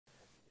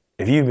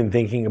If you've been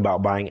thinking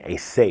about buying a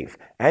safe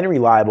and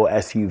reliable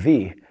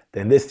SUV,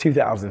 then this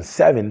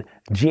 2007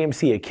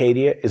 GMC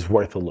Acadia is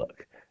worth a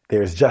look.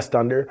 There's just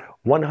under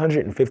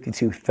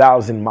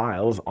 152,000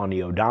 miles on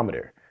the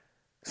odometer.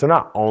 So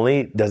not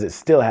only does it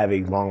still have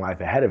a long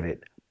life ahead of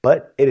it,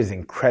 but it is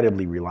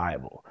incredibly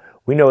reliable.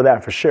 We know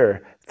that for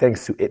sure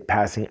thanks to it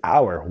passing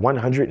our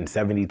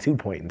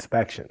 172-point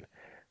inspection.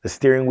 The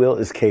steering wheel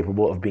is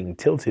capable of being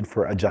tilted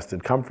for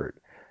adjusted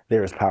comfort.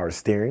 There is power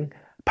steering,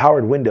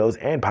 powered windows,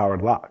 and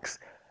powered locks.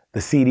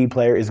 The CD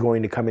player is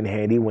going to come in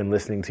handy when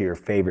listening to your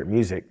favorite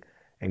music.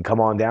 And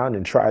come on down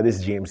and try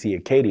this GMC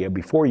Acadia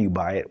before you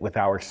buy it with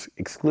our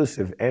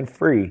exclusive and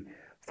free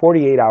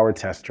 48-hour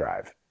test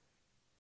drive.